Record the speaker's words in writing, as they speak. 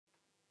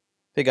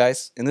Hey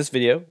guys, in this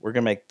video we're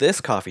going to make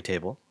this coffee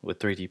table with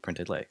 3D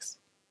printed legs.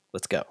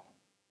 Let's go.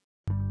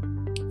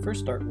 First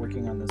start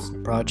working on this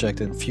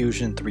project in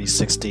Fusion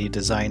 360,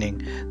 designing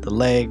the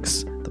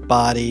legs, the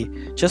body,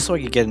 just so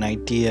I could get an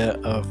idea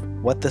of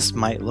what this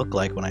might look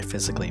like when I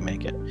physically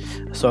make it.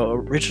 So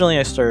originally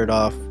I started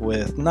off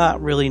with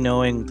not really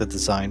knowing the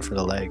design for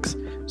the legs,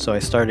 so I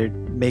started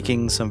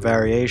making some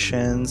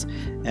variations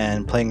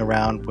and playing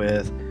around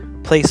with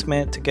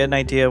placement to get an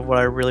idea of what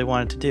I really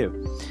wanted to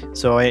do.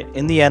 So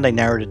in the end I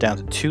narrowed it down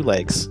to 2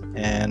 legs,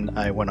 and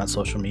I went on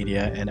social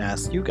media and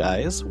asked you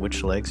guys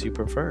which legs you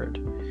preferred,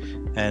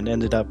 and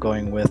ended up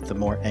going with the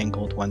more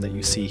angled one that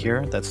you see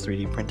here. That's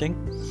 3D printing.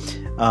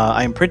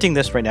 I'm printing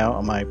this right now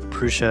on my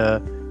Prusa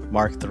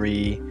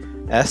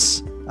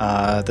MK3S.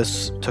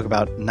 This took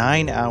about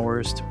 9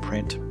 hours to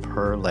print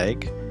per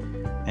leg,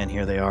 and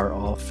here they are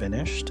all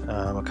finished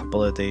a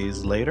couple of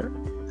days later,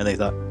 and they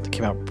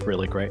came out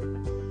really great.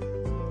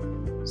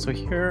 So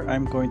here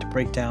I'm going to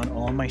break down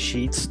all my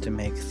sheets to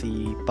make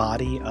the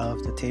body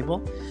of the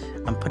table.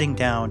 I'm putting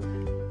down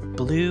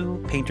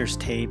blue painter's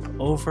tape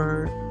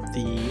over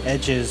the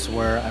edges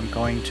where I'm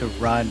going to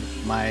run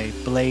my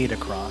blade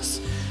across.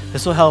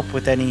 This will help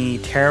with any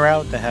tear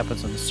out that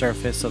happens on the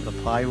surface of the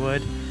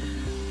plywood.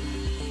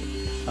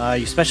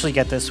 You especially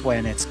get this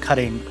when it's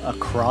cutting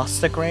across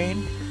the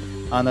grain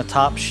on the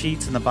top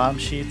sheets and the bottom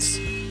sheets.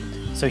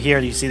 So here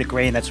you see the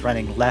grain that's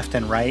running left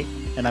and right,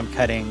 and I'm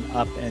cutting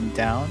up and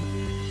down.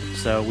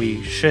 So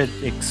we should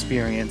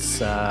experience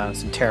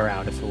some tear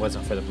out if it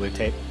wasn't for the blue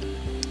tape.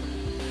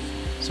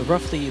 So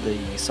roughly the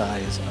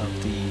size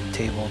of the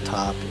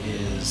tabletop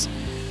is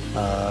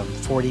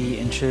 40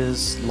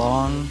 inches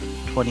long,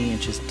 20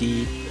 inches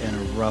deep,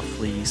 and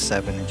roughly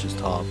 7 inches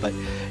tall. But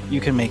you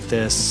can make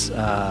this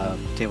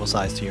table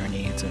size to your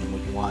needs and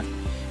what you want.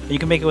 And you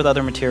can make it with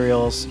other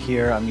materials.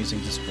 Here I'm using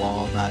just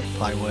walnut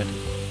plywood.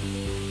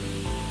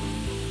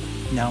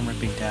 Now I'm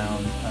ripping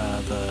down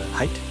the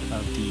height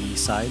of the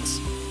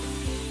sides.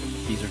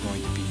 These are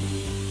going to be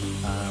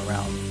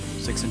around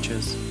 6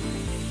 inches.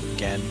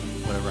 Again,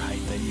 whatever height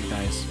that you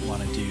guys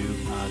want to do.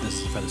 This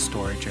is for the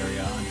storage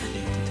area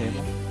underneath the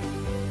table.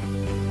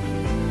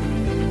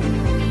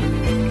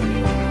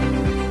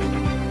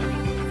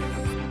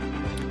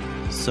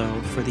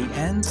 So for the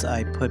ends,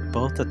 I put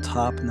both the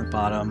top and the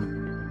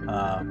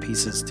bottom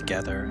pieces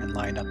together and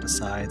lined up the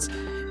sides.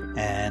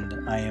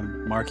 And I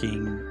am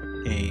marking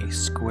a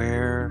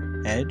square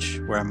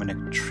edge where I'm going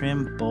to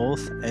trim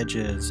both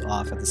edges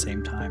off at the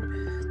same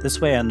time.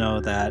 This way I know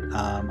that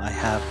I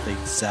have the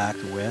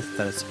exact width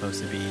that it's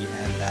supposed to be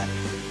and that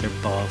they're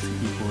both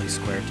equally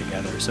squared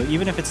together. So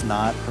even if it's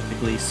not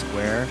perfectly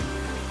square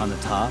on the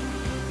top,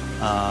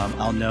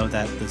 I'll know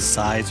that the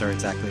sides are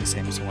exactly the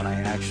same. So when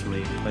I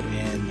actually put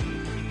in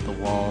the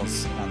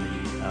walls on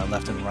the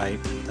left and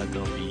right, that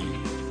they'll be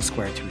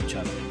square to each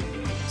other.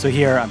 So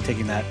here I'm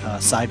taking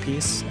that side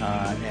piece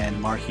and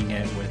marking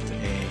it with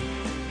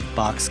a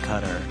box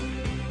cutter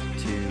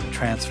to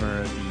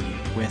transfer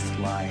the width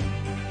line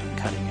and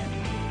cutting it.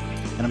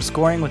 And I'm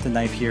scoring with the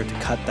knife here to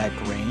cut that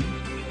grain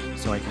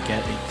so I can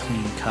get a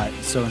clean cut.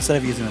 So instead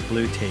of using the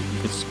blue tape,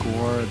 you could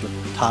score the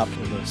top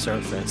of the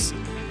surface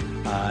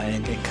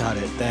and cut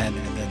it then,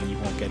 and then you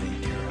won't get any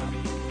tear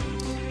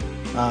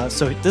out.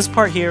 So this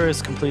part here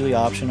is completely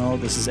optional.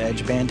 This is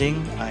edge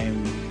banding.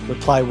 With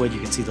plywood you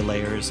can see the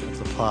layers of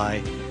the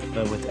ply,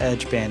 but with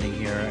edge banding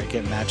here I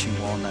get matching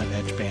walnut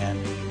edge band.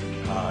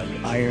 You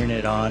iron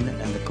it on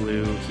and the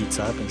glue heats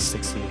up and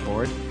sticks to the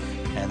board,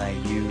 and I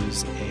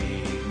use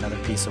another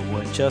piece of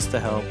wood just to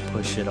help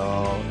push it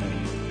all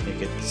and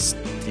make it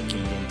sticky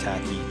and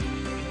tacky.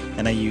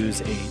 And I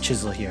use a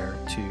chisel here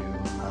to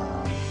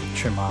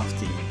trim off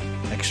the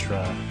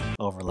extra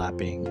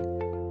overlapping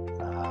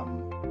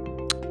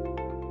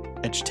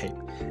edge tape.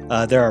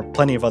 There are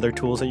plenty of other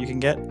tools that you can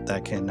get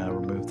that can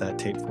remove that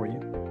tape for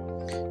you.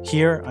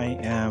 Here I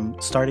am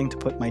starting to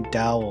put my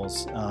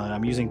dowels.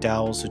 I'm using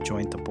dowels to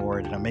joint the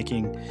board, and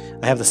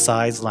I have the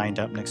sides lined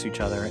up next to each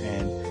other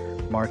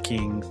and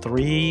marking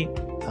 3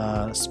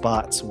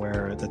 spots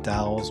where the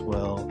dowels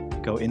will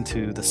go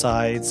into the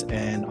sides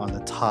and on the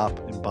top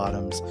and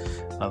bottoms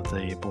of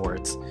the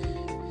boards.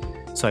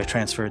 So I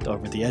transferred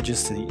over the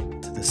edges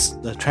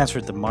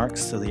transferred the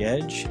marks to the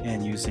edge,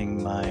 and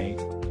using my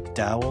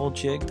dowel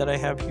jig that I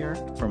have here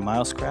from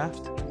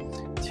Milescraft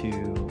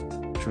to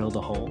drill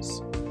the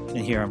holes. And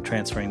here I'm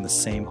transferring the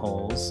same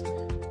holes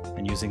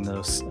and using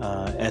those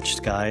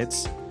etched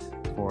guides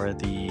for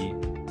the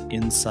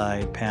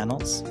inside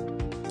panels.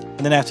 And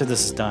then after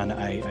this is done,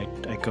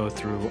 I go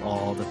through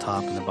all the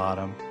top and the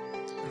bottom.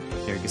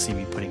 Here you can see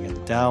me putting in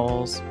the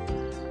dowels,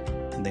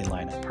 and they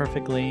line up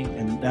perfectly.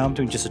 And now I'm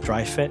doing just a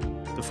dry fit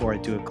before I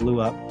do a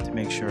glue up to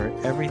make sure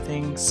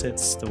everything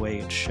sits the way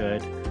it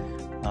should.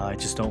 I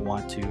just don't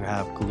want to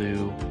have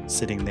glue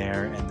sitting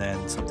there and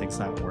then something's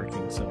not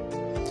working. So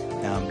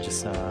now I'm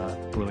just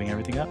gluing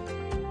everything up.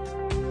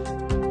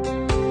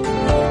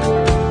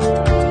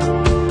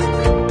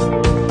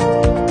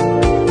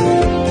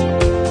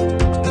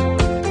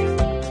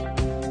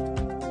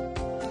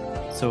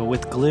 So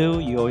with glue,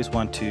 you always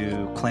want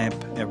to clamp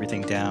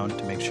everything down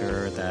to make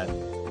sure that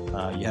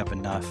you have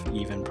enough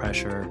even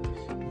pressure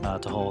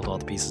to hold all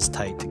the pieces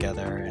tight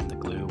together, and the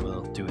glue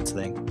will do its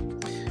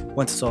thing.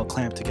 Once it's all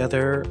clamped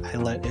together, I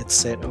let it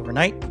sit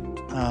overnight,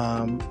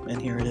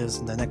 and here it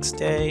is the next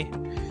day,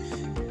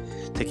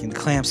 taking the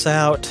clamps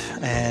out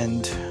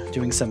and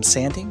doing some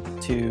sanding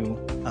to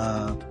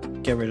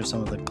get rid of some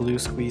of the glue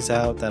squeeze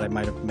out that I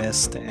might have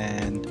missed,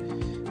 and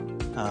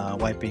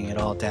wiping it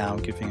all down,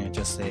 giving it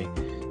just a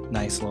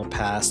nice little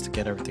pass to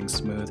get everything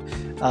smooth.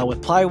 With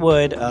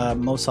plywood,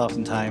 most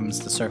oftentimes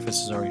the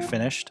surface is already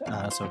finished,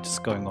 so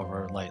just going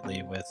over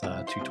lightly with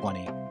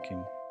 220 you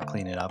can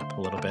clean it up a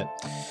little bit.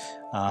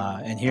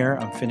 And here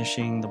I'm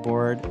finishing the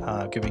board,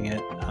 giving it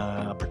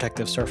a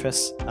protective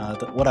surface.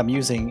 What I'm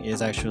using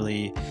is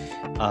actually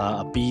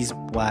a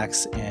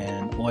beeswax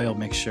and oil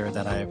mixture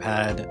that I've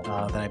had,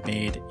 that I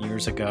made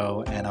years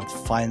ago, and I'm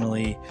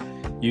finally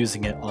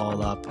using it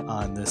all up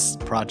on this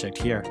project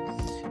here.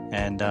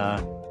 And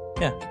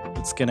yeah,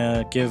 it's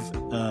gonna give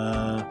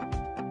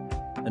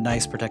a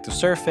nice protective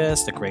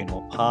surface. The grain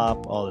will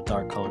pop, all the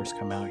dark colors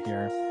come out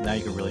here. Now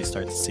you can really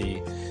start to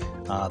see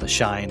the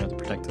shine of the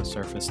protective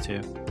surface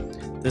too.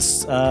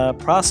 This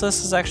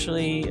process is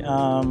actually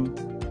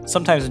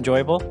sometimes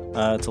enjoyable.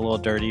 It's a little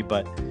dirty,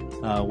 but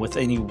with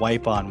any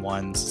wipe-on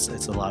ones,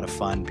 it's a lot of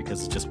fun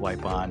because it's just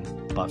wipe on,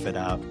 buff it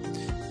out.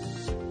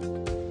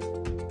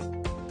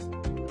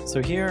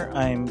 So here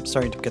I'm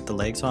starting to get the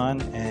legs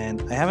on,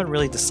 and I haven't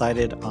really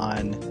decided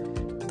on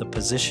the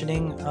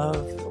positioning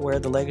of where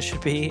the legs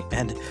should be,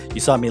 and you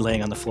saw me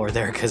laying on the floor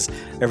there because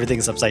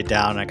everything's upside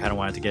down. I kind of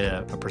wanted to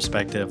get a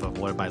perspective of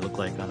what it might look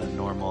like on a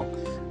normal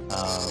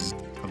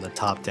from the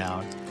top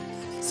down.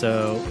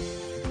 So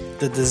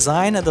the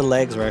design of the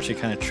legs were actually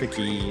kind of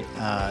tricky,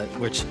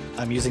 which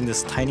I'm using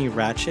this tiny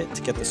ratchet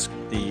to get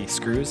the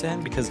screws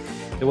in, because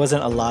there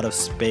wasn't a lot of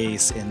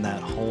space in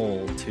that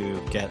hole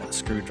to get a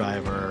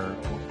screwdriver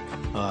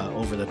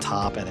over the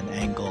top at an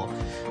angle.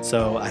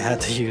 So I had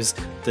to use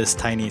this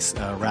tiny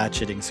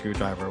ratcheting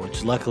screwdriver,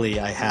 which luckily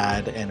I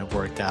had, and it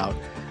worked out.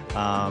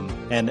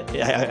 And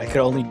I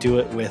could only do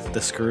it with the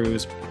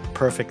screws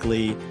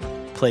perfectly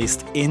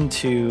placed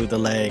into the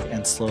leg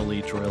and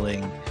slowly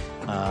drilling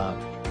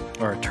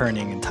or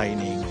turning and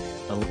tightening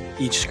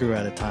each screw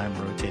at a time,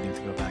 rotating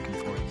to go back and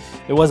forth.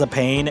 It was a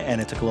pain, and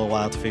it took a little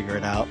while to figure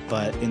it out,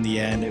 but in the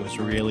end it was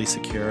really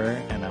secure,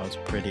 and I was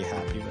pretty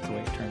happy with the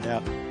way it turned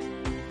out.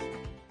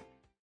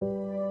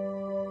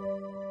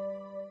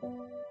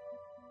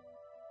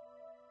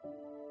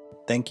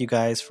 Thank you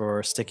guys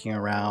for sticking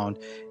around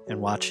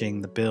and watching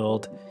the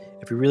build.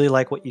 If you really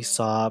like what you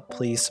saw,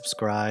 please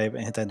subscribe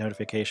and hit that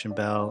notification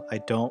bell. I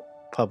don't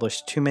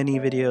publish too many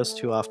videos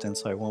too often,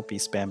 so I won't be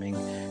spamming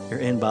your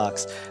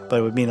inbox, but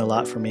it would mean a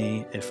lot for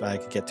me if I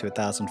could get to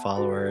 1,000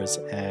 followers.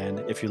 And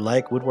if you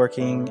like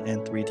woodworking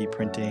and 3D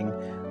printing,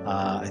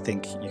 I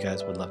think you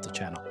guys would love the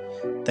channel.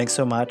 Thanks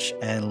so much,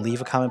 and leave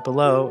a comment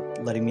below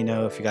letting me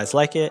know if you guys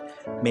like it.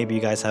 Maybe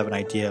you guys have an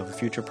idea of a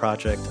future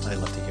project. I'd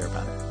love to hear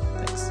about it.